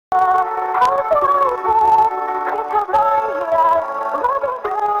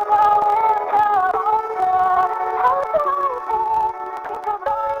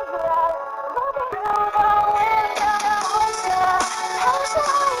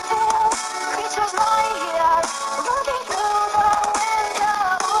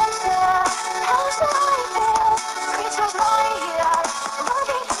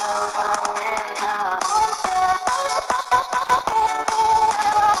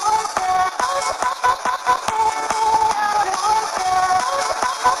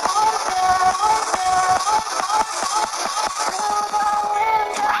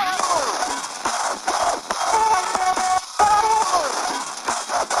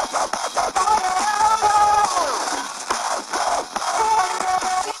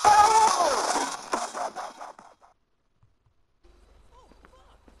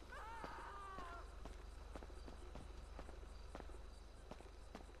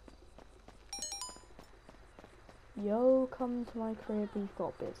Yo, come to my crib, we've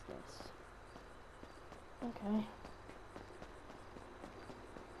got business. Okay.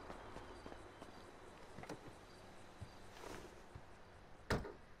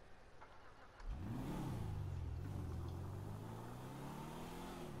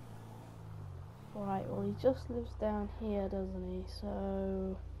 Right, well he just lives down here, doesn't he?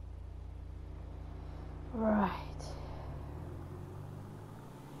 So... Right.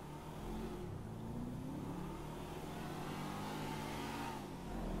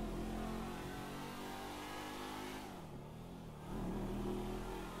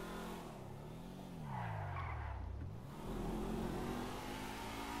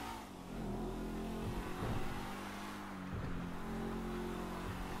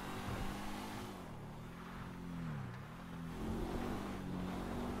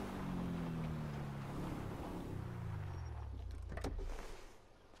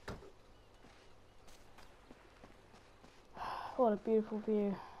 What a beautiful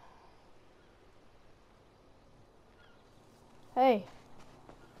view. Hey.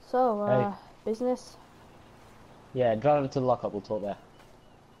 So, Hey. business? Yeah, drive over to the lockup, we'll talk there.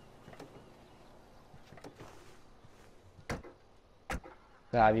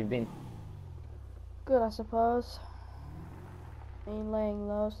 How have you been? Good, I suppose. I mean, laying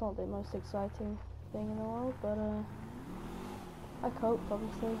low is not the most exciting thing in the world, but, I coped,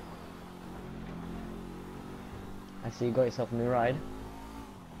 obviously. I see you got yourself a new ride.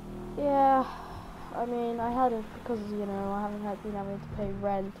 Yeah, I mean, I had it because, you know, I haven't been having to pay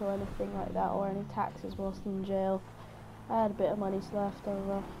rent or anything like that, or any taxes whilst in jail. I had a bit of money left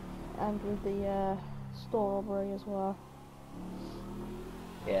over, and with the, store robbery as well.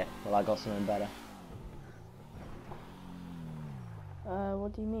 Yeah, well I got something better.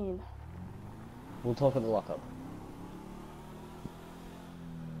 What do you mean? We'll talk at the lockup.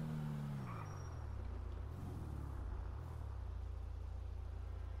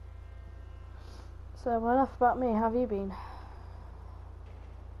 So, well, enough about me, how have you been?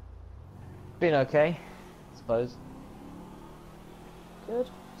 Been okay, I suppose. Good.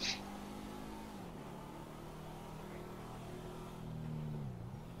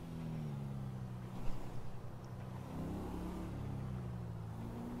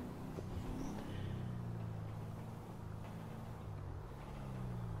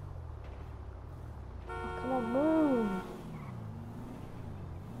 Oh, come on, move!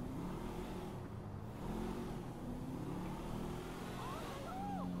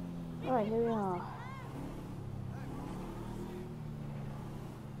 Alright, here we are.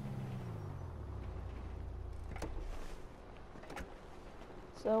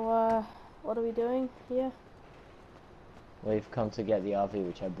 So, what are we doing here? We've come to get the RV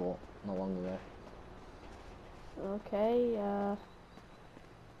which I bought not long ago. Okay,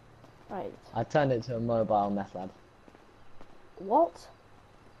 right. I turned it to a mobile meth lab. What?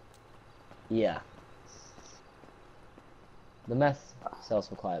 Yeah. The meth sells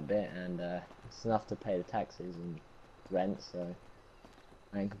for quite a bit and it's enough to pay the taxes and rent, so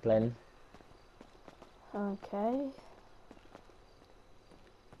I ain't complaining. Okay.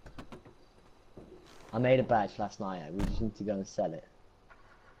 I made a batch last night, we just need to go and sell it.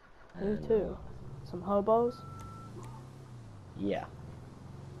 Who And, to? Some hobos? yeah.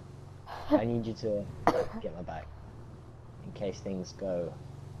 I need you to get my back in case things go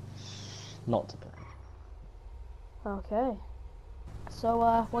not to plan. Okay. So,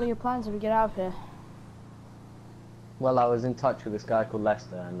 what are your plans if we get out of here? Well, I was in touch with this guy called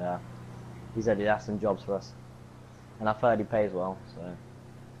Lester, and he said he'd have some jobs for us. And I've heard he pays well, so...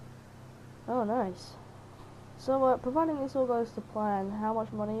 Oh, nice. So, providing this all goes to plan, how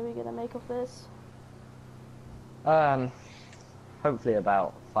much money are we gonna make off this? Hopefully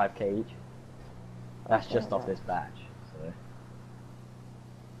about 5k each. That's Okay, just off nice. this batch, so...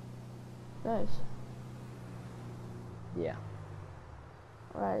 Nice. Yeah.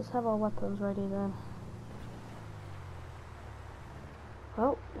 Right, let's have our weapons ready then.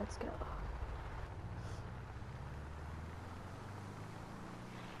 Well, let's go.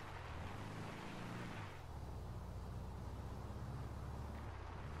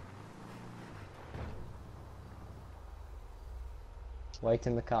 Wait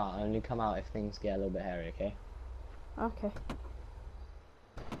in the car, only come out if things get a little bit hairy, okay? Okay.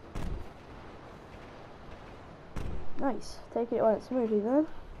 Nice. Take it went smoothly then.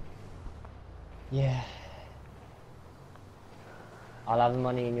 Yeah. I'll have the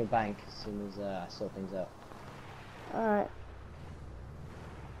money in your bank as soon as I sort things out. Alright.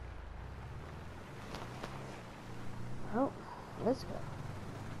 Well, let's go.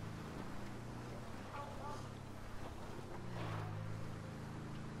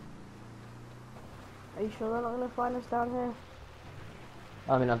 Are you sure they're not gonna find us down here?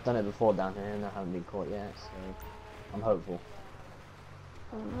 I mean, I've done it before down here and I haven't been caught yet, so I'm hopeful.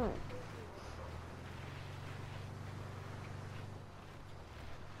 Alright.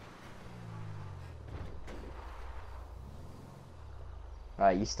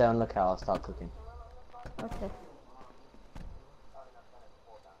 Right, you stay on lookout, I'll start cooking. Okay.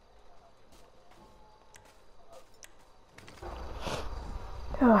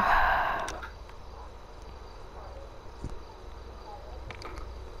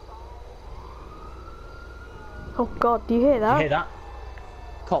 Oh god, do you hear that? You hear that?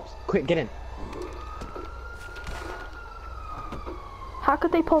 Cops, quick, get in. How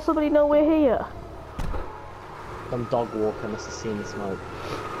could they possibly know we're here? Some dog walker must have seen the smoke.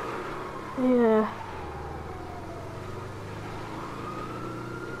 Yeah.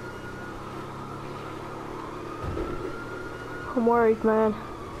 I'm worried, man.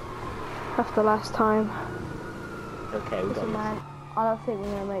 After last time. Okay, we got Listen, this. man, I don't think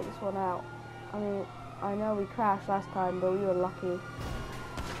we're gonna make this one out. I mean, I know we crashed last time, but we were lucky.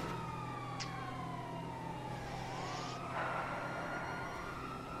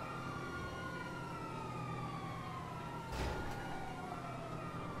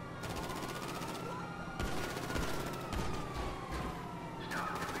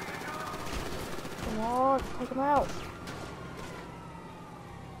 Come on, take him out.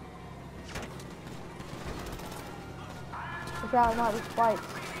 Look out, might be spikes.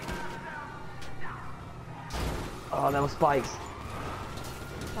 Oh, there were spikes.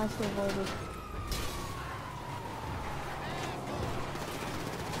 Nicely avoided.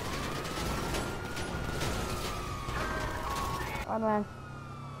 Oh man.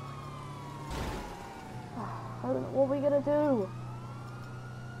 What are we gonna do?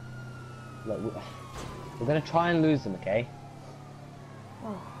 Look, we're gonna try and lose them, okay?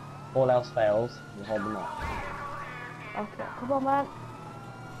 Oh, All else fails, we'll hold them up. okay, come on, man.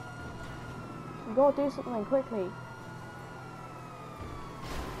 We gotta do something quickly.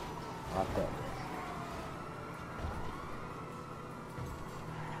 I've got this.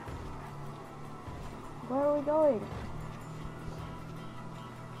 Where are we going?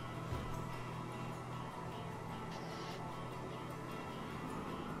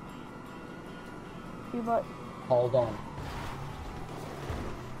 But Hold on.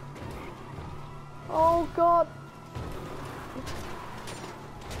 oh god.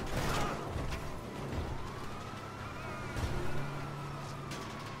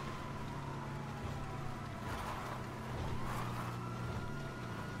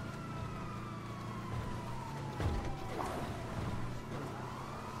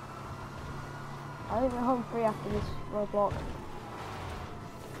 I think we're home free after this roadblock.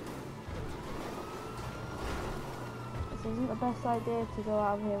 This isn't the best idea to go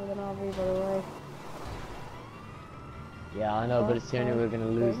out of here with an RV, by the way. Yeah, I know, but it's the only way we're gonna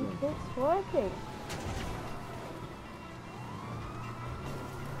lose them. It's working.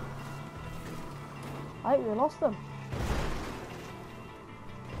 I think we lost them.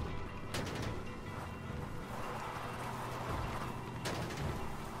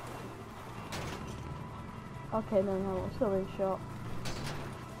 Okay, no, we're still being shot.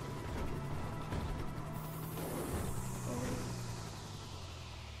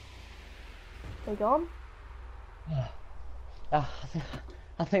 They gone?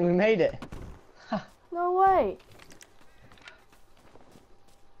 I think we made it. No way!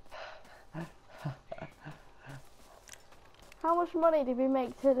 How much money did we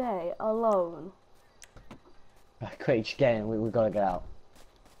make today alone? Right, quick, just get in. We gotta get out.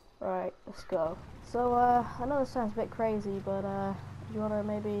 Right, let's go. So, I know this sounds a bit crazy, but, do you wanna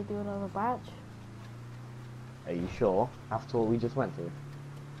maybe do another batch? Are you sure? After what we just went through?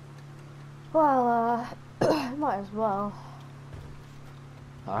 Well, might as well.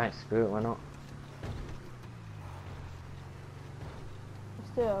 Alright, screw it, why not?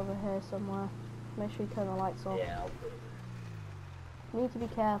 Let's do it over here somewhere. Make sure you turn the lights off. Yeah. Need to be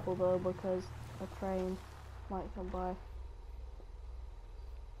careful though, because a train might come by.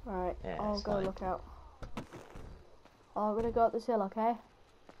 Alright, Yeah, I'll it's go fine. look out. I'm gonna go up this hill, okay?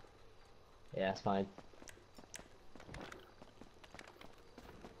 Yeah, it's fine.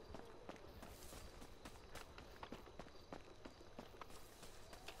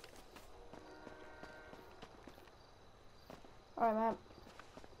 Alright, man.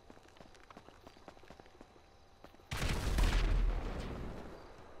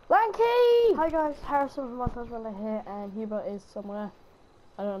 Lanki! Hi guys, Harrison from My First Runner here, and Hubert is somewhere.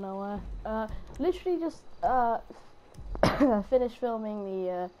 I don't know where. Literally just, finished filming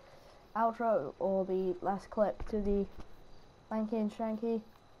the, outro, or the last clip to the Lanki and Shanki.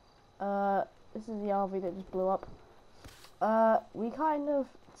 This is the RV that just blew up. We kind of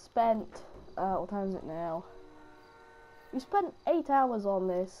spent, what time is it now? We spent 8 hours on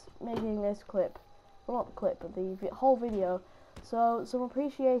this, making this clip. Well, not the clip, but the whole video. So, some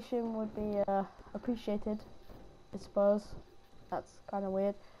appreciation would be, appreciated, I suppose. That's kind of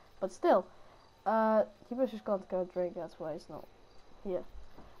weird. But still, Keeper's just gone to go drink, that's why he's not here.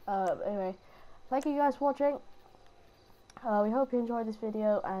 Anyway, thank you guys for watching. We hope you enjoyed this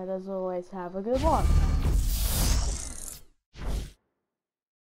video, and as always, have a good one.